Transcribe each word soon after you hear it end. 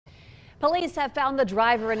Police have found the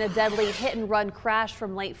driver in a deadly hit-and-run crash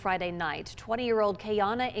from late Friday night. 20-year-old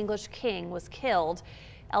Kayana English King was killed.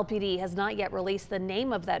 LPD has not yet released the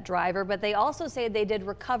name of that driver, but they also say they did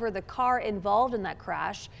recover the car involved in that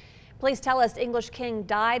crash. Police tell us English King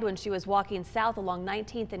died when she was walking south along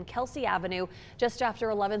 19th and Kelsey Avenue just after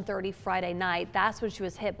 11:30 Friday night. That's when she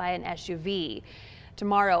was hit by an SUV.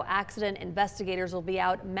 Tomorrow, accident investigators will be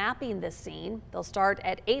out mapping this scene. They'll start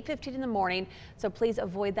at 8:15 in the morning, so please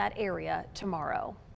avoid that area tomorrow.